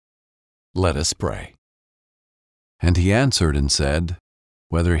Let us pray. And he answered and said,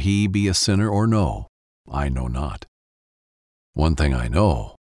 Whether he be a sinner or no, I know not. One thing I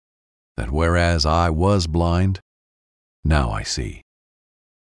know, that whereas I was blind, now I see.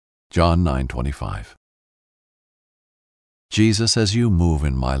 John 9:25. Jesus, as you move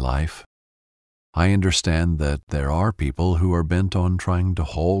in my life, I understand that there are people who are bent on trying to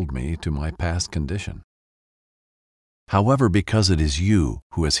hold me to my past condition. However, because it is you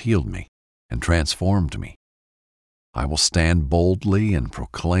who has healed me and transformed me, I will stand boldly and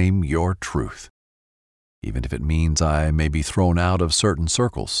proclaim your truth, even if it means I may be thrown out of certain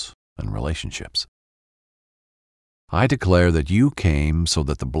circles and relationships. I declare that you came so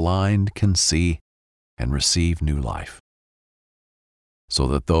that the blind can see and receive new life, so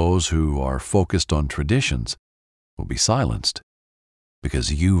that those who are focused on traditions will be silenced,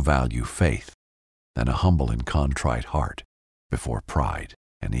 because you value faith and a humble and contrite heart before pride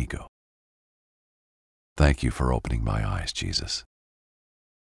and ego. Thank you for opening my eyes, Jesus.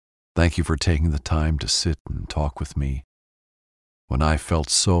 Thank you for taking the time to sit and talk with me when I felt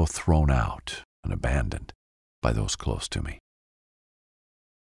so thrown out and abandoned by those close to me.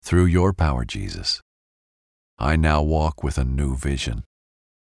 Through your power, Jesus, I now walk with a new vision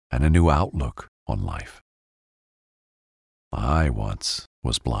and a new outlook on life. I once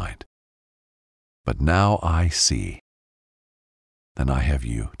was blind, but now I see, and I have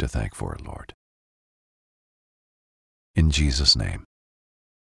you to thank for it, Lord. In Jesus' name,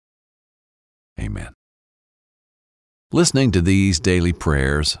 amen. Listening to these daily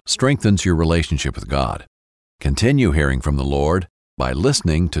prayers strengthens your relationship with God. Continue hearing from the Lord by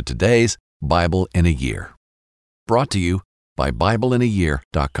listening to today's Bible in a Year. Brought to you by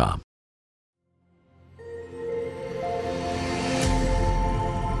BibleInAYear.com.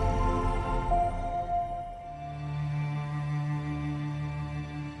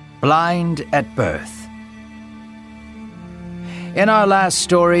 Blind at birth. In our last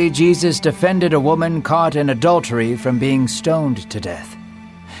story, Jesus defended a woman caught in adultery from being stoned to death.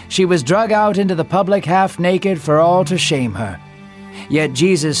 She was drug out into the public half-naked for all to shame her. Yet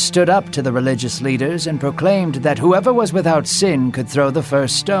Jesus stood up to the religious leaders and proclaimed that whoever was without sin could throw the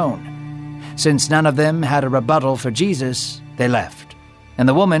first stone. Since none of them had a rebuttal for Jesus, they left, and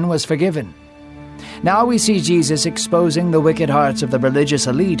the woman was forgiven. Now we see Jesus exposing the wicked hearts of the religious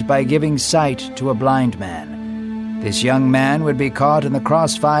elite by giving sight to a blind man. This young man would be caught in the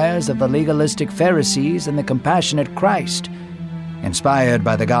crossfires of the legalistic Pharisees and the compassionate Christ, inspired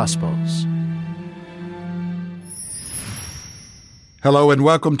by the Gospels. Hello and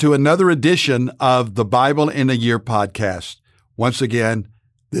welcome to another edition of the Bible in a Year podcast. Once again,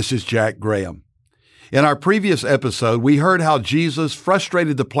 this is Jack Graham. In our previous episode, we heard how Jesus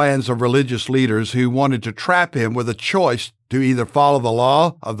frustrated the plans of religious leaders who wanted to trap him with a choice to either follow the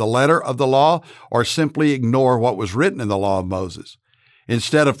law of the letter of the law or simply ignore what was written in the law of Moses.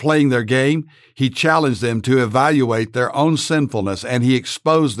 Instead of playing their game, he challenged them to evaluate their own sinfulness, and he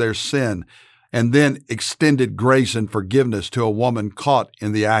exposed their sin and then extended grace and forgiveness to a woman caught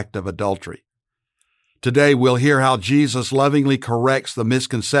in the act of adultery. Today, we'll hear how Jesus lovingly corrects the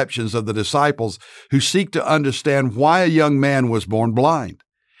misconceptions of the disciples who seek to understand why a young man was born blind.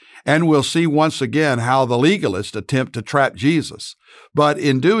 And we'll see once again how the legalists attempt to trap Jesus. But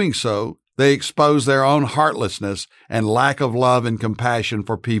in doing so, they expose their own heartlessness and lack of love and compassion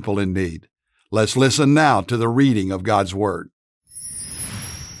for people in need. Let's listen now to the reading of God's Word.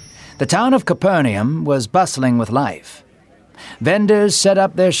 The town of Capernaum was bustling with life. Vendors set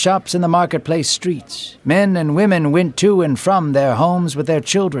up their shops in the marketplace streets. Men and women went to and from their homes with their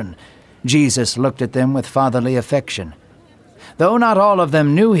children. Jesus looked at them with fatherly affection. Though not all of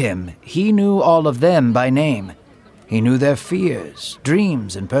them knew him, he knew all of them by name. He knew their fears,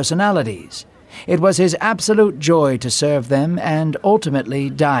 dreams, and personalities. It was his absolute joy to serve them and ultimately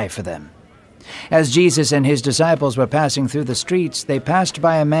die for them. As Jesus and his disciples were passing through the streets, they passed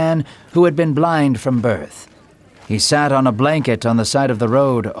by a man who had been blind from birth. He sat on a blanket on the side of the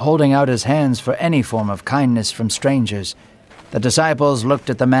road, holding out his hands for any form of kindness from strangers. The disciples looked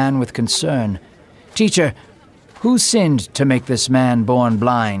at the man with concern. "Teacher, who sinned to make this man born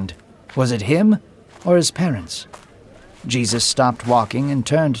blind? Was it him or his parents?" Jesus stopped walking and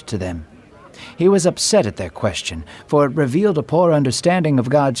turned to them. He was upset at their question, for it revealed a poor understanding of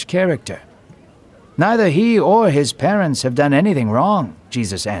God's character. "Neither he or his parents have done anything wrong,"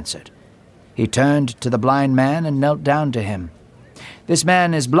 Jesus answered. He turned to the blind man and knelt down to him. "This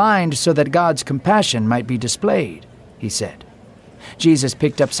man is blind so that God's compassion might be displayed," he said. Jesus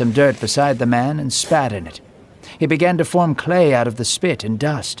picked up some dirt beside the man and spat in it. He began to form clay out of the spit and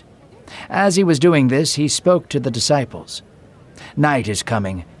dust. As he was doing this, he spoke to the disciples. "Night is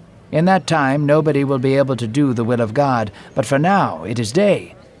coming, In that time nobody will be able to do the will of God, but for now it is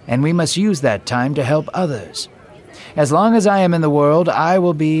day, and we must use that time to help others. As long as I am in the world, I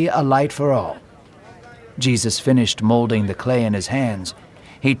will be a light for all." Jesus finished molding the clay in his hands.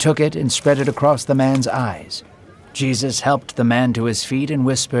 He took it and spread it across the man's eyes. Jesus helped the man to his feet and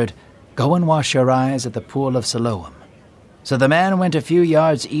whispered, "Go and wash your eyes at the pool of Siloam." So the man went a few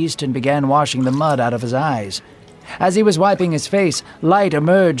yards east and began washing the mud out of his eyes. As he was wiping his face, light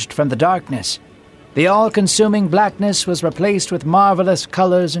emerged from the darkness. The all-consuming blackness was replaced with marvelous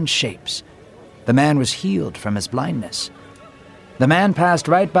colors and shapes. The man was healed from his blindness. The man passed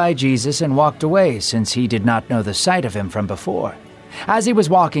right by Jesus and walked away, since he did not know the sight of him from before. As he was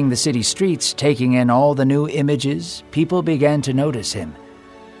walking the city streets, taking in all the new images, people began to notice him.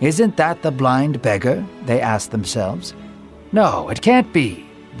 "Isn't that the blind beggar?" they asked themselves. "No, it can't be,"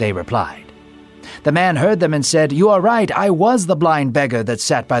 they replied. The man heard them and said, "You are right, I was the blind beggar that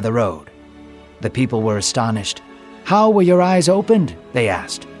sat by the road." The people were astonished. "How were your eyes opened?" they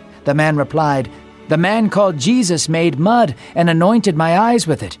asked. The man replied, "The man called Jesus made mud and anointed my eyes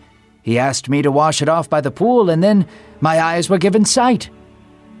with it. He asked me to wash it off by the pool, and then my eyes were given sight."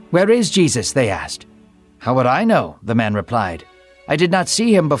 "Where is Jesus?" they asked. "How would I know?" the man replied. "I did not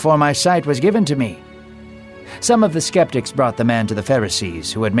see him before my sight was given to me." Some of the skeptics brought the man to the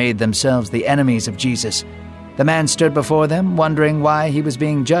Pharisees, who had made themselves the enemies of Jesus. The man stood before them, wondering why he was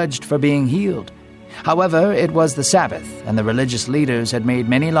being judged for being healed. However, it was the Sabbath, and the religious leaders had made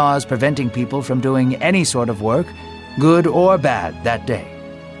many laws preventing people from doing any sort of work, good or bad, that day.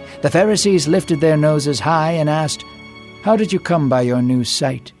 The Pharisees lifted their noses high and asked, "How did you come by your new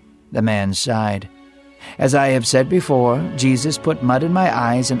sight?" The man sighed. "As I have said before, Jesus put mud in my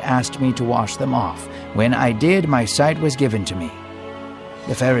eyes and asked me to wash them off. When I did, my sight was given to me."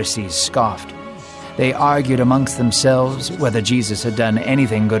 The Pharisees scoffed. They argued amongst themselves whether Jesus had done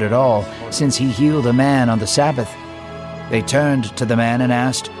anything good at all, since he healed a man on the Sabbath. They turned to the man and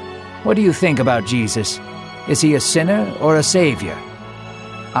asked, "What do you think about Jesus? Is he a sinner or a savior?"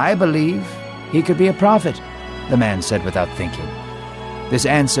 "I believe he could be a prophet," the man said without thinking. This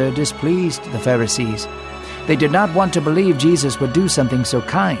answer displeased the Pharisees. They did not want to believe Jesus would do something so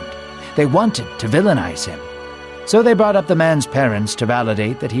kind. They wanted to villainize him. So they brought up the man's parents to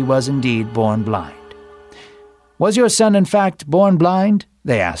validate that he was indeed born blind. "Was your son in fact born blind?"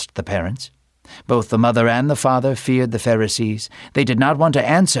 they asked the parents. Both the mother and the father feared the Pharisees. They did not want to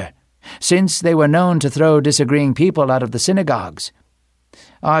answer, since they were known to throw disagreeing people out of the synagogues.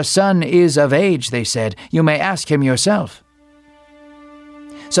 "Our son is of age," they said. "You may ask him yourself."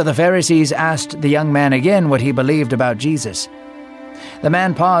 So the Pharisees asked the young man again what he believed about Jesus. The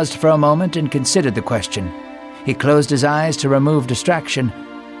man paused for a moment and considered the question. He closed his eyes to remove distraction.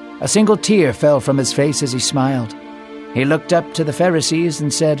 A single tear fell from his face as he smiled. He looked up to the Pharisees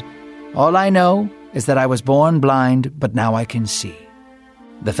and said, "All I know is that I was born blind, but now I can see."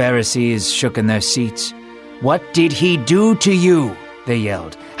 The Pharisees shook in their seats. "What did he do to you?" they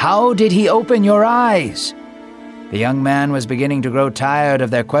yelled. "How did he open your eyes?" The young man was beginning to grow tired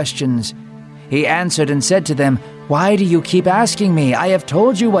of their questions. He answered and said to them, "Why do you keep asking me? I have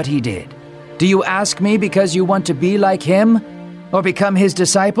told you what he did. Do you ask me because you want to be like him or become his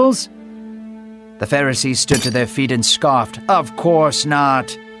disciples?" The Pharisees stood to their feet and scoffed. "Of course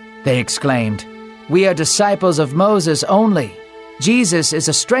not," they exclaimed. "We are disciples of Moses only. Jesus is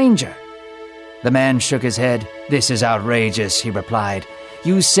a stranger." The man shook his head. "This is outrageous," he replied.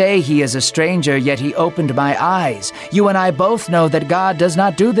 "You say he is a stranger, yet he opened my eyes. You and I both know that God does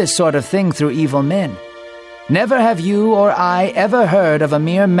not do this sort of thing through evil men. Never have you or I ever heard of a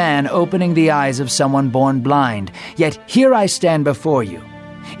mere man opening the eyes of someone born blind, yet here I stand before you.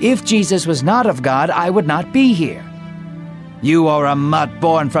 If Jesus was not of God, I would not be here." "You are a mutt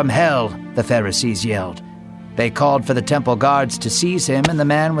born from hell," the Pharisees yelled. They called for the temple guards to seize him, and the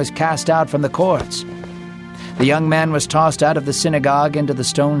man was cast out from the courts. The young man was tossed out of the synagogue into the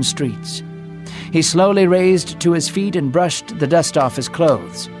stone streets. He slowly raised to his feet and brushed the dust off his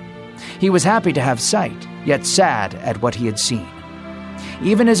clothes. He was happy to have sight, yet sad at what he had seen.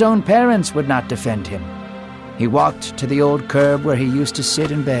 Even his own parents would not defend him. He walked to the old curb where he used to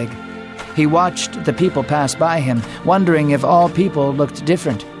sit and beg. He watched the people pass by him, wondering if all people looked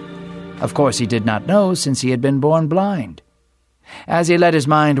different. Of course he did not know, since he had been born blind. As he let his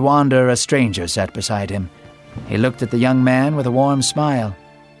mind wander, a stranger sat beside him. He looked at the young man with a warm smile.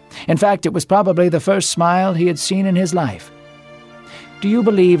 In fact, it was probably the first smile he had seen in his life. "Do you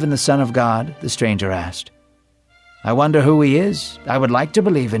believe in the Son of God?" the stranger asked. "I wonder who he is. I would like to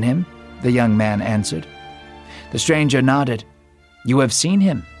believe in him," the young man answered. The stranger nodded. "You have seen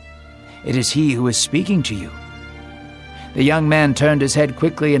him. It is he who is speaking to you." The young man turned his head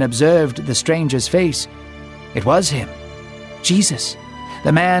quickly and observed the stranger's face. It was him, Jesus,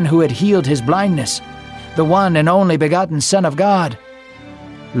 the man who had healed his blindness, the one and only begotten Son of God.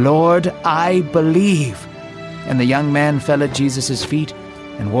 "Lord, I believe." And the young man fell at Jesus' feet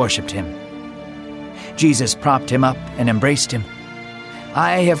and worshipped him. Jesus propped him up and embraced him.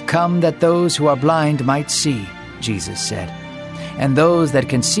 "I have come that those who are blind might see," Jesus said, "and those that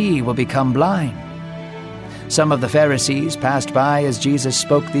can see will become blind." Some of the Pharisees passed by as Jesus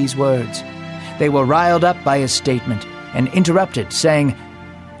spoke these words. They were riled up by his statement and interrupted, saying,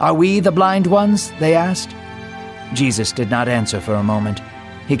 "Are we the blind ones?" they asked. Jesus did not answer for a moment.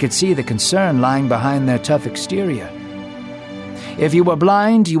 He could see the concern lying behind their tough exterior. If you were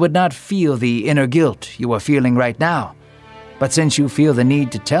blind, you would not feel the inner guilt you are feeling right now. But since you feel the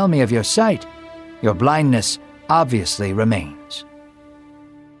need to tell me of your sight, your blindness obviously remains.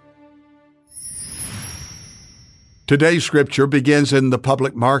 Today's scripture begins in the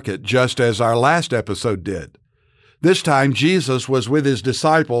public market, just as our last episode did. This time, Jesus was with his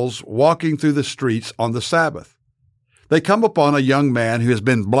disciples walking through the streets on the Sabbath. They come upon a young man who has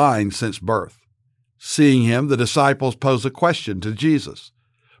been blind since birth. Seeing him, the disciples pose a question to Jesus.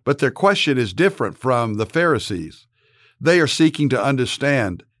 But their question is different from the Pharisees. They are seeking to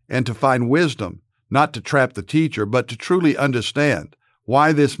understand and to find wisdom, not to trap the teacher, but to truly understand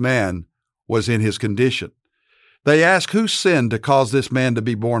why this man was in his condition. They ask who sinned to cause this man to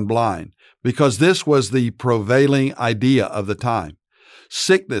be born blind, because this was the prevailing idea of the time.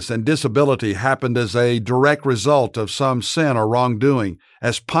 Sickness and disability happened as a direct result of some sin or wrongdoing,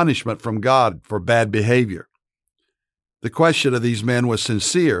 as punishment from God for bad behavior. The question of these men was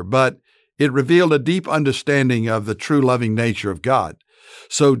sincere, but it revealed a deep understanding of the true loving nature of God.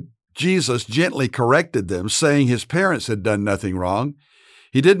 So Jesus gently corrected them, saying his parents had done nothing wrong.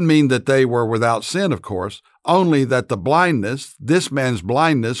 He didn't mean that they were without sin, of course, only that the blindness, this man's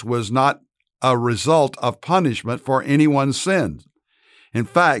blindness, was not a result of punishment for anyone's sins. In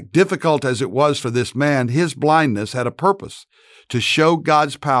fact, difficult as it was for this man, his blindness had a purpose: to show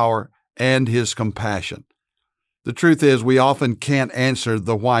God's power and his compassion. The truth is, we often can't answer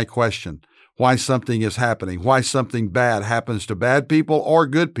the why question, why something is happening, why something bad happens to bad people or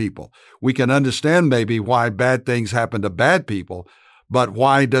good people. We can understand maybe why bad things happen to bad people, but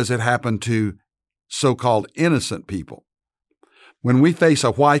why does it happen to so-called innocent people? When we face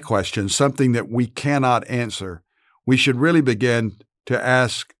a why question, something that we cannot answer, we should really begin to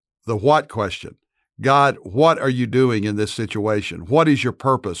ask the what question. God, what are you doing in this situation? What is your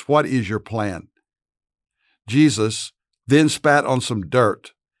purpose? What is your plan? Jesus then spat on some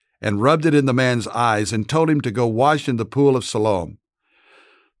dirt and rubbed it in the man's eyes and told him to go wash in the pool of Siloam.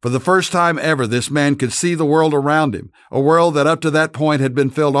 For the first time ever, this man could see the world around him, a world that up to that point had been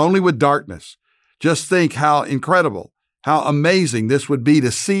filled only with darkness. Just think how incredible, how amazing this would be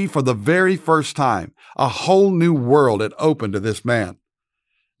to see for the very first time. A whole new world had opened to this man.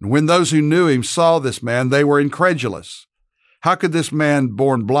 And when those who knew him saw this man, they were incredulous. How could this man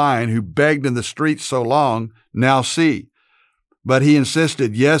born blind, who begged in the streets so long, now see? But he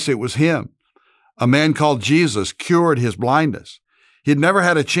insisted, yes, it was him. A man called Jesus cured his blindness. He had never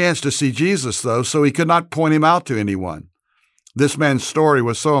had a chance to see Jesus, though, so he could not point him out to anyone. This man's story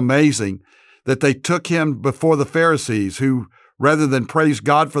was so amazing that they took him before the Pharisees, who, rather than praise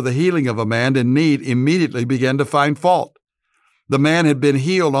God for the healing of a man in need, immediately began to find fault. The man had been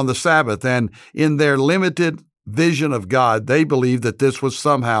healed on the Sabbath, and in their limited vision of God, they believed that this was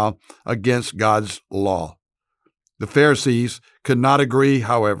somehow against God's law. The Pharisees could not agree,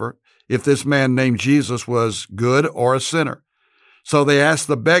 however, if this man named Jesus was good or a sinner. So they asked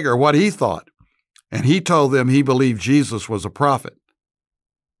the beggar what he thought, and he told them he believed Jesus was a prophet.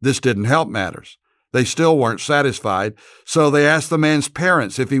 This didn't help matters. They still weren't satisfied, so they asked the man's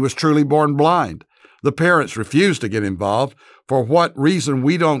parents if he was truly born blind. The parents refused to get involved. For what reason,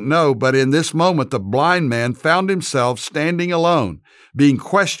 we don't know, but in this moment, the blind man found himself standing alone, being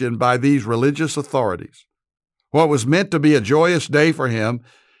questioned by these religious authorities. What was meant to be a joyous day for him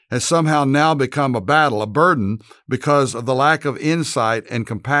has somehow now become a battle, a burden, because of the lack of insight and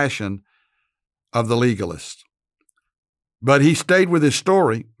compassion of the legalists. But he stayed with his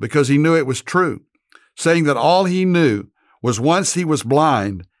story because he knew it was true, saying that all he knew was once he was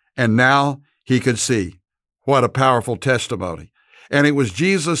blind and now he could see. What a powerful testimony. And it was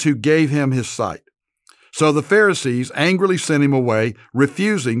Jesus who gave him his sight. So the Pharisees angrily sent him away,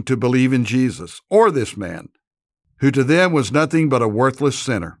 refusing to believe in Jesus or this man, who to them was nothing but a worthless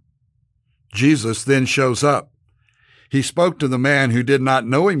sinner. Jesus then shows up. He spoke to the man who did not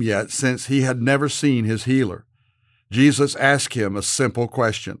know him yet, since he had never seen his healer. Jesus asked him a simple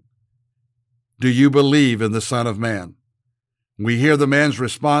question. Do you believe in the Son of Man? We hear the man's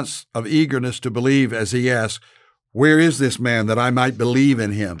response of eagerness to believe as he asks, "Where is this man that I might believe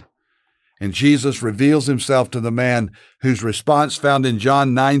in him?" And Jesus reveals himself to the man whose response found in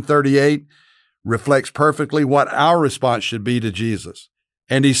John 9:38 reflects perfectly what our response should be to Jesus.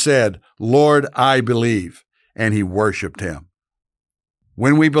 And he said, "Lord, I believe," and he worshiped him.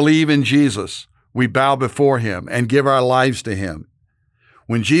 When we believe in Jesus, we bow before him and give our lives to him.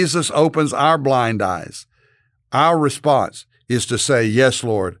 When Jesus opens our blind eyes, our response is to say, "Yes,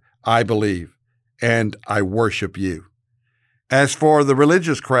 Lord, I believe, and I worship you." As for the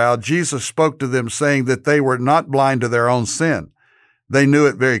religious crowd, Jesus spoke to them saying that they were not blind to their own sin. They knew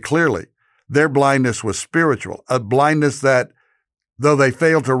it very clearly. Their blindness was spiritual, a blindness that, though they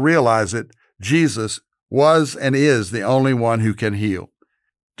failed to realize it, Jesus was and is the only one who can heal.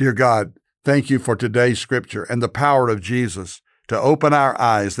 Dear God, thank you for today's scripture and the power of Jesus to open our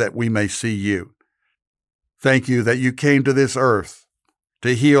eyes that we may see you. Thank you that you came to this earth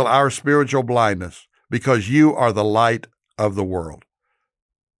to heal our spiritual blindness because you are the light of the world.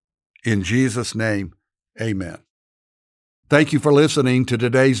 In Jesus' name, amen. Thank you for listening to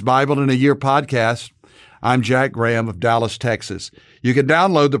today's Bible in a Year podcast. I'm Jack Graham of Dallas, Texas. You can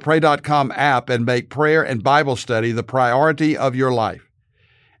download the Pray.com app and make prayer and Bible study the priority of your life.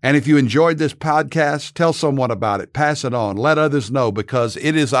 And if you enjoyed this podcast, tell someone about it. Pass it on. Let others know, because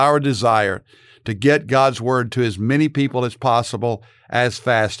it is our desire to get God's word to as many people as possible, as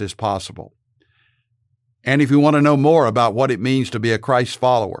fast as possible. And if you want to know more about what it means to be a Christ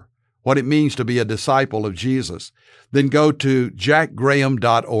follower, what it means to be a disciple of Jesus, then go to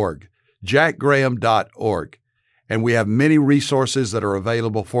jackgraham.org, jackgraham.org, and we have many resources that are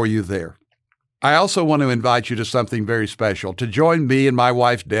available for you there. I also want to invite you to something very special, to join me and my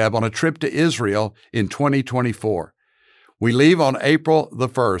wife Deb on a trip to Israel in 2024. We leave on April the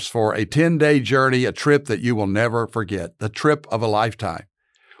 1st for a 10-day journey, a trip that you will never forget, the trip of a lifetime.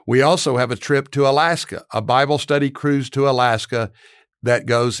 We also have a trip to Alaska, a Bible study cruise to Alaska that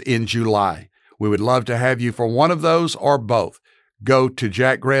goes in July. We would love to have you for one of those or both. Go to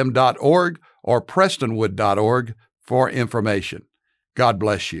jackgraham.org or prestonwood.org for information. God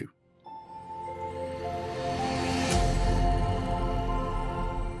bless you.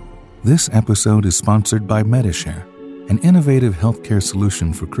 This episode is sponsored by Medishare, an innovative healthcare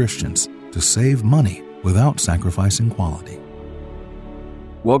solution for Christians to save money without sacrificing quality.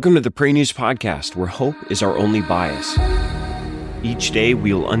 Welcome to the Pray News Podcast, where hope is our only bias. Each day,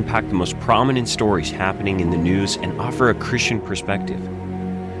 we will unpack the most prominent stories happening in the news and offer a Christian perspective.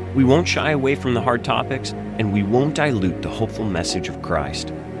 We won't shy away from the hard topics, and we won't dilute the hopeful message of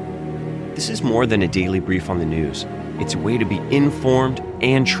Christ. This is more than a daily brief on the news. It's a way to be informed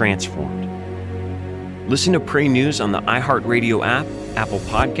and transformed. Listen to Pray News on the iHeartRadio app, Apple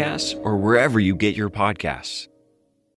Podcasts, or wherever you get your podcasts.